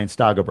 Nick and Elaine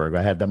Stagelberg.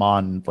 I had them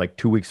on like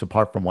 2 weeks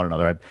apart from one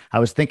another. I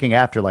was thinking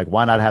after, like,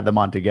 why not have them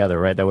on together,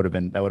 right? That would have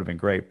been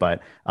great.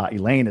 But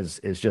Elaine is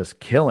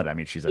just killing it. I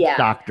mean, she's a Yeah.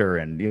 doctor,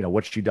 and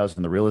what she does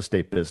in the real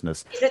estate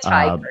business. She's a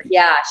tiger.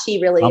 Yeah,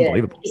 she really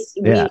Unbelievable. is.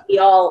 Yeah. We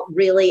all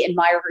really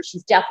admire her.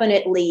 She's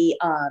definitely,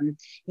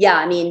 yeah.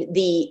 I mean,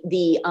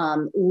 the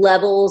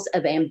levels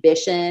of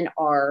ambition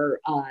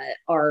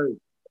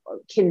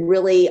can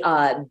really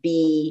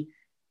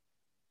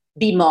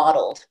be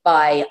modeled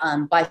by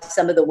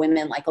some of the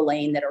women like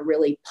Elaine that are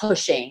really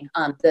pushing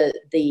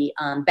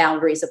the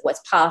boundaries of what's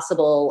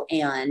possible,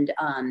 and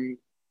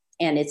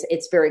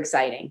it's very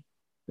exciting.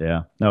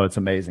 Yeah, no, it's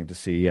amazing to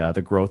see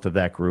the growth of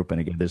that group.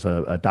 And again, there's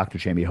a Dr.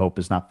 Jamie Hope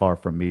is not far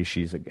from me.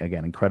 She's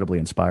again incredibly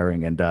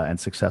inspiring and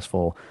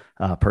successful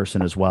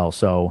person as well.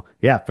 So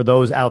yeah, for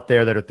those out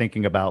there that are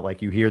thinking about,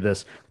 like, you hear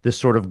this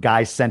sort of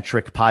guy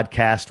centric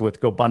podcast with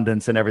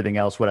GoBundance and everything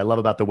else. What I love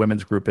about the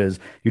women's group is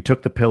you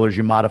took the pillars,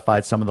 you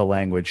modified some of the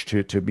language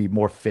to be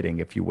more fitting,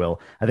 if you will.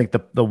 I think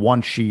the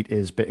one sheet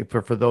is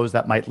for those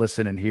that might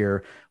listen and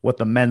hear what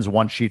the men's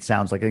one sheet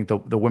sounds like. I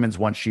think the women's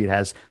one sheet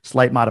has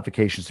slight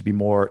modifications to be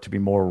more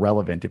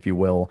relevant, if you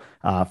will,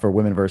 for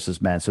women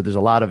versus men. So there's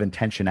a lot of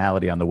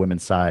intentionality on the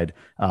women's side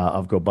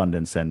of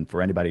GoBundance. And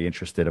for anybody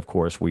interested, of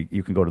course,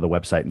 you can go to the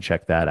website and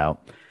check that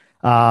out.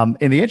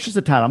 In the interest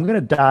of time, I'm going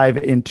to dive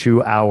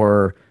into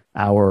our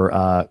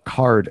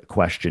card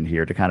question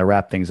here to kind of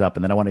wrap things up.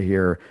 And then I want to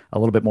hear a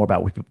little bit more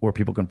about where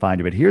people can find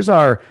you. But here's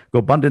our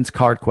GoBundance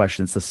card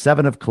question. It's the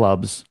 7 of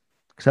clubs,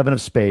 7 of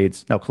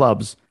spades, no,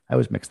 clubs. I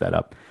always mix that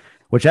up,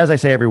 which, as I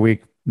say every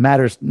week,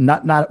 matters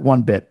not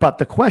one bit. But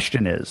the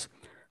question is,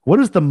 what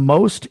is the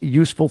most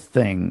useful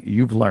thing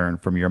you've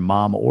learned from your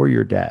mom or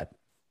your dad?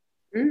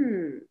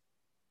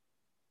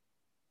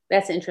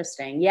 That's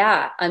interesting.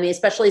 Yeah. I mean,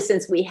 especially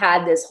since we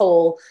had this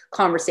whole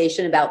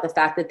conversation about the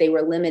fact that they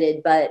were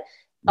limited, but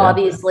Yeah.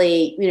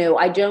 obviously,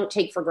 I don't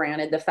take for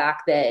granted the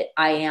fact that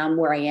I am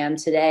where I am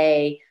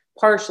today,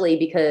 partially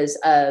because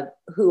of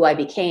who I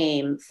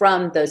became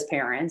from those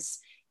parents.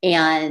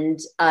 And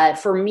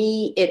for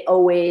me, it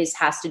always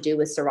has to do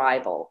with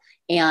survival.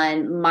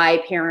 And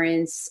my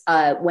parents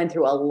went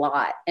through a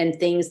lot, and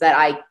things that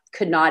I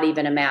could not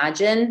even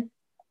imagine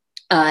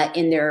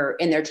in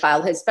their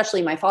childhood,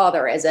 especially my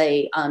father as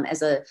a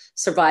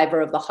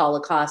survivor of the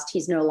Holocaust.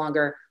 He's no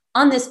longer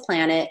on this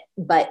planet,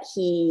 but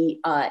he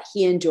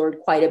endured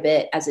quite a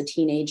bit as a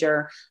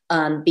teenager,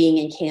 being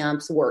in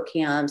camps, work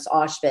camps,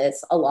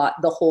 Auschwitz,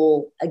 the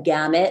whole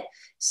gamut.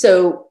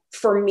 So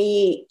for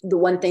me, the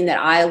one thing that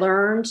I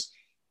learned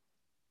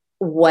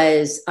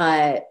was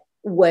a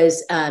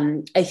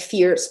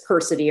fierce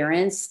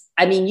perseverance.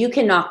 I mean, you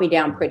can knock me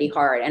down pretty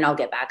hard and I'll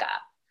get back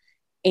up.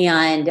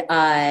 And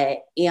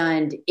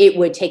it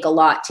would take a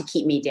lot to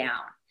keep me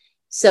down.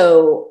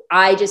 So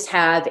I just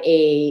have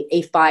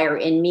a fire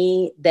in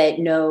me that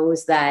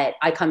knows that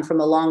I come from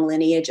a long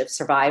lineage of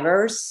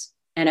survivors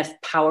and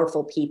of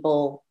powerful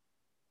people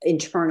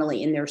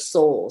internally in their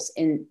souls.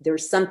 And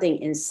there's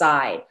something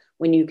inside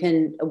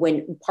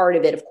when part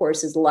of it, of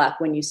course, is luck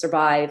when you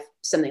survive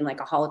something like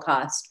a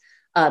Holocaust,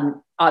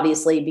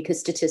 obviously, because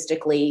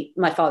statistically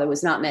my father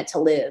was not meant to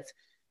live,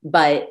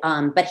 but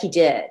he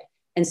did.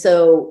 And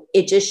so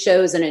it just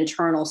shows an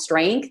internal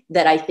strength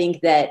that I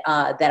think that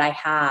I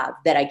have,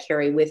 that I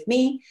carry with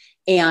me,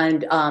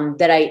 and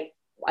that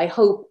I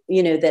hope,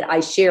 that I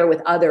share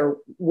with other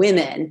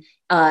women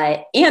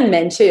and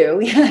men too,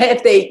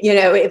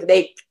 if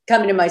they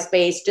come into my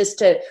space, just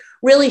to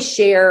really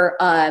share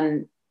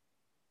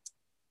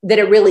that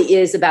it really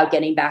is about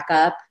getting back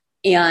up,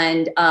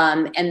 and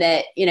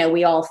that,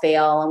 we all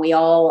fail and we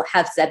all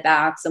have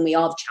setbacks and we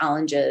all have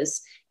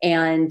challenges.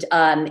 And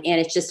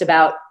it's just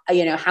about,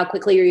 how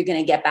quickly are you going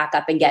to get back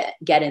up and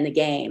get in the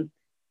game?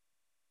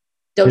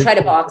 Don't try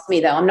to box me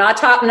though. I'm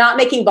not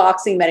making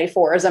boxing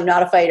metaphors. I'm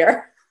not a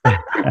fighter.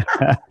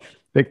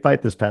 Big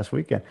fight this past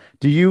weekend.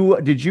 Did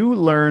you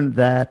learn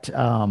that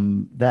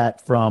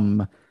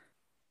from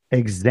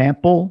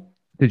example?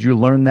 Did you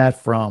learn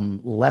that from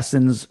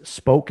lessons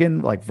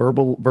spoken, like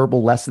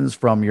verbal lessons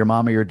from your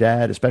mom or your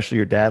dad, especially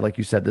your dad? Like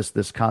you said,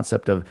 this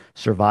concept of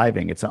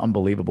surviving, it's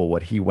unbelievable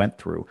what he went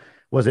through.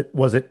 Was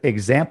it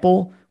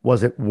example?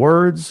 Was it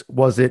words?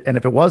 And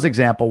if it was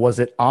example, was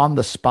it on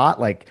the spot?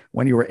 Like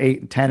when you were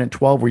 8 and 10 and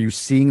 12, were you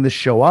seeing this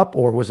show up,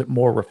 or was it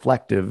more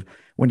reflective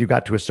when you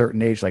got to a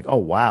certain age? Like, oh,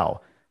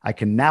 wow, I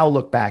can now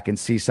look back and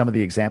see some of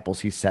the examples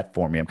he set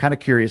for me. I'm kind of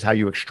curious how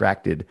you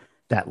extracted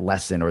that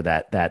lesson or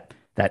that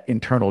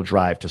internal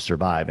drive to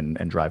survive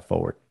and drive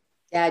forward.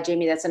 Yeah,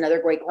 Jamie, that's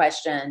another great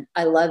question.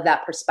 I love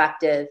that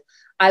perspective.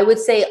 I would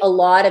say a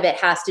lot of it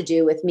has to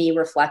do with me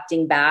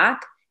reflecting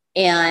back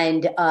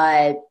and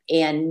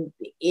in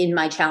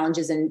my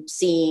challenges and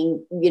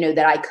seeing,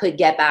 that I could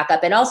get back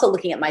up, and also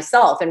looking at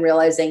myself and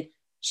realizing,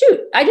 shoot,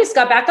 I just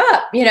got back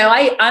up.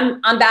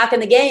 I'm back in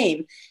the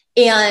game.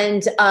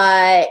 And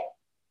I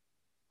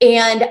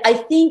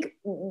think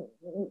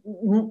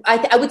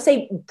I would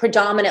say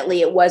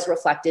predominantly it was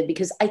reflective,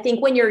 because I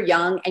think when you're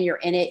young and you're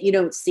in it, you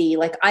don't see,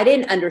 like, I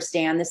didn't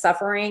understand the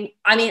suffering.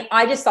 I mean,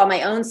 I just saw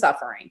my own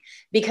suffering,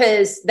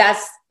 because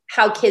that's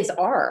how kids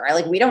are.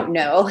 Like, we don't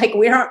know, like,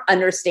 we don't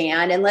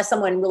understand unless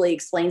someone really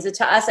explains it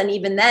to us. And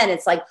even then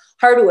it's like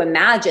hard to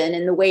imagine.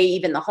 And the way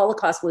even the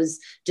Holocaust was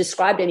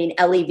described, I mean,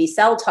 Elie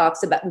Wiesel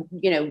talks about,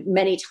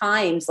 many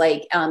times,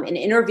 like in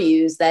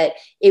interviews, that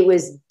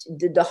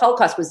the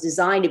Holocaust was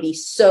designed to be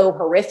so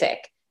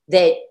horrific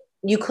that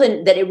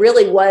it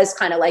really was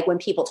kind of like, when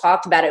people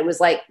talked about it, it was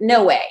like,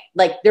 no way,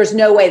 like, there's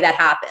no way that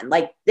happened.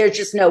 Like, there's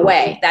just no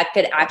way that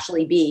could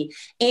actually be.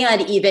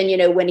 And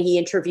even, when he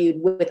interviewed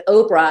with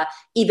Oprah,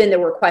 even there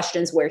were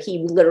questions where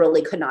he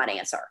literally could not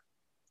answer,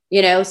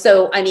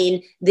 So, I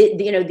mean,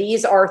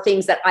 these are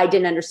things that I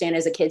didn't understand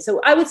as a kid. So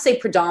I would say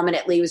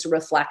predominantly it was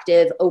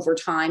reflective over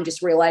time,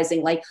 just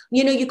realizing, like,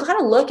 you got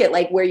to look at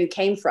like where you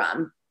came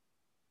from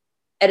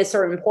at a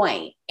certain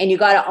point, and you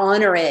got to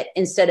honor it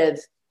instead of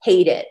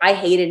hate it. I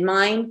hated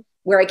mine,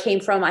 where I came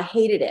from. I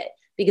hated it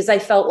because I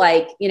felt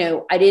like,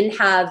 I didn't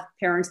have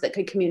parents that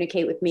could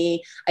communicate with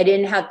me. I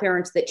didn't have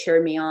parents that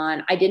cheered me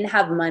on. I didn't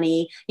have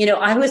money.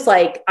 I was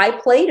like, I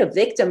played a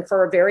victim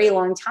for a very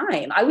long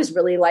time. I was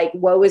really like,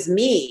 woe is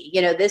me.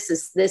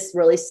 This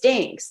really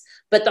stinks.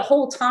 But the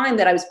whole time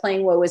that I was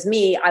playing woe is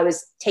me, I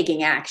was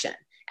taking action.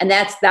 And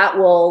that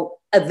will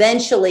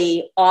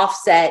eventually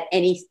offset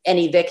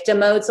any victim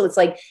mode. So it's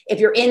like, if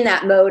you're in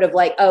that mode of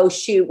like, oh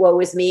shoot, woe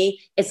is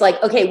me, it's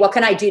like, okay, what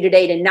can I do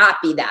today to not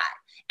be that?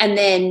 And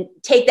then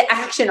take the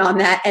action on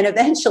that. And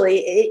eventually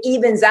it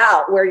evens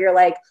out, where you're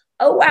like,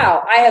 oh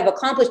wow, I have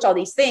accomplished all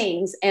these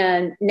things.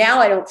 And now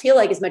I don't feel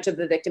like as much of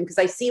a victim, because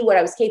I see what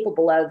I was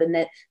capable of. And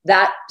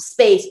that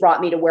space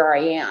brought me to where I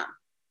am.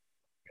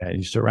 And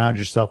you surround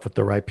yourself with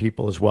the right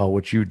people as well,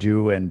 which you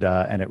do. And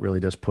it really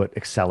does put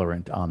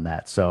accelerant on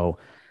that. So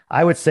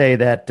I would say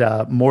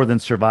that more than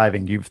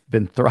surviving, you've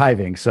been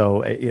thriving.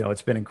 So,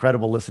 it's been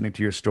incredible listening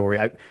to your story.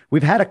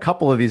 We've had a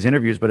couple of these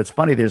interviews, but it's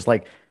funny. There's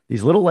like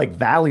these little like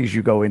valleys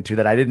you go into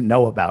that I didn't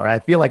know about. Right? I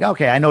feel like,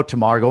 okay, I know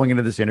Tamar going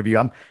into this interview,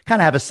 I'm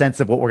kind of have a sense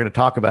of what we're going to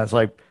talk about. It's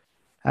like,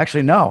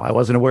 actually, no, I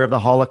wasn't aware of the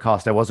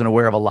Holocaust. I wasn't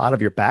aware of a lot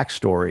of your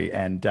backstory.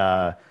 And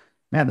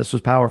man, this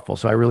was powerful.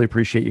 So I really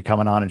appreciate you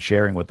coming on and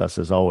sharing with us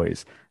as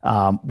always.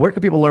 Where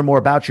can people learn more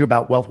about you,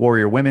 about Wealth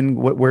Warrior Women?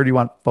 Where do you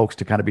want folks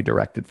to kind of be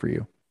directed for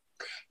you?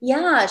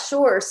 Yeah,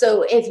 sure.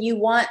 So if you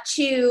want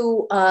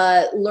to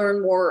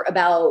learn more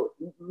about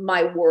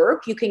my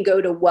work, you can go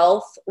to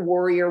Wealth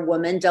Warrior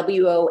Woman,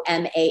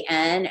 WOMAN,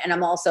 and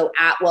I'm also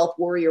at Wealth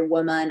Warrior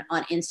Woman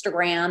on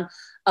Instagram.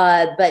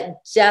 But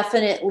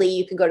definitely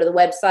you can go to the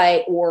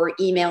website or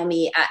email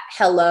me at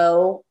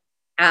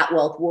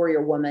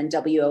hello@wealthwarriorwoman,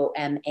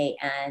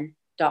 WOMAN.com.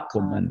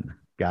 Woman.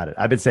 Got it.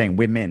 I've been saying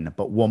women,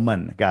 but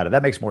woman. Got it.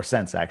 That makes more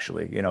sense,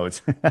 actually.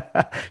 It's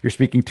you're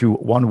speaking to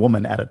one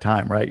woman at a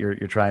time, right? You're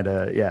trying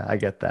to, yeah, I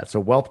get that.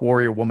 So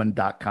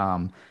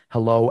wealthwarriorwoman.com,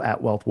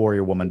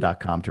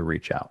 hello@wealthwarriorwoman.com to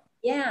reach out.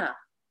 Yeah.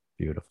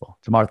 Beautiful.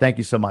 Tamar, thank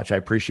you so much. I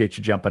appreciate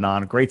you jumping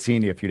on. Great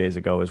seeing you a few days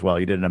ago as well.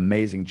 You did an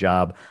amazing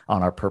job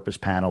on our purpose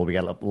panel. We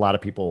got a lot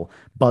of people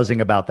buzzing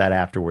about that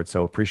afterwards.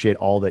 So appreciate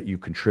all that you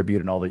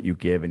contribute and all that you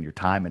give and your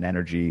time and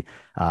energy.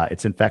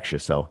 It's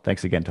infectious. So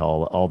thanks again to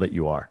all that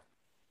you are.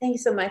 Thank you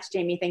so much,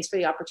 Jamie. Thanks for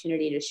the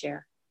opportunity to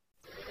share.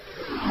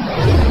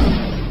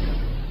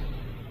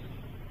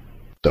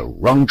 The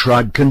wrong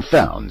tribe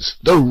confounds,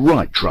 the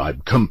right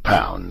tribe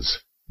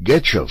compounds.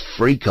 Get your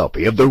free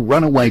copy of the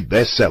runaway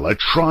bestseller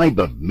Tribe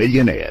of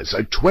Millionaires,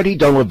 a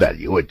 $20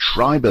 value at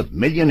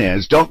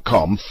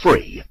tribeofmillionaires.com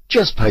free.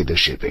 Just pay the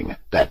shipping.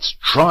 That's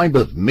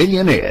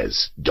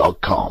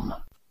tribeofmillionaires.com.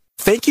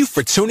 Thank you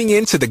for tuning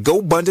in to the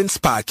GoBundance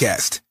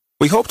podcast.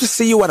 We hope to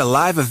see you at a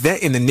live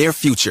event in the near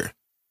future.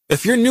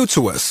 If you're new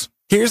to us,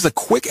 here's a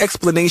quick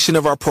explanation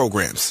of our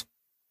programs.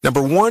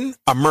 Number 1,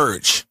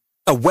 Emerge,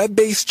 a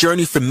web-based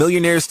journey for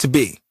millionaires to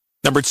be.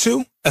 Number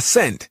 2,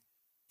 Ascend,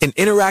 an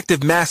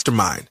interactive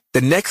mastermind,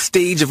 the next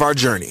stage of our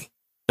journey.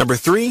 Number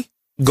 3,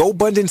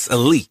 GoBundance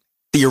Elite,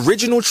 the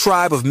original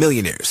tribe of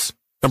millionaires.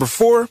 Number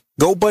 4,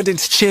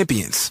 GoBundance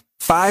Champions,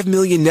 5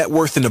 million net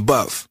worth and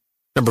above.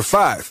 Number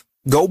 5,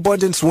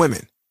 GoBundance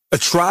Women, a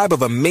tribe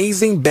of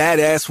amazing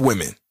badass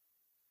women.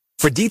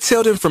 For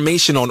detailed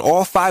information on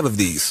all 5 of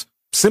these,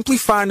 simply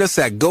find us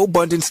at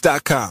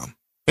GoBundance.com.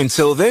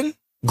 Until then,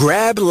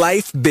 grab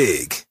life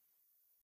big.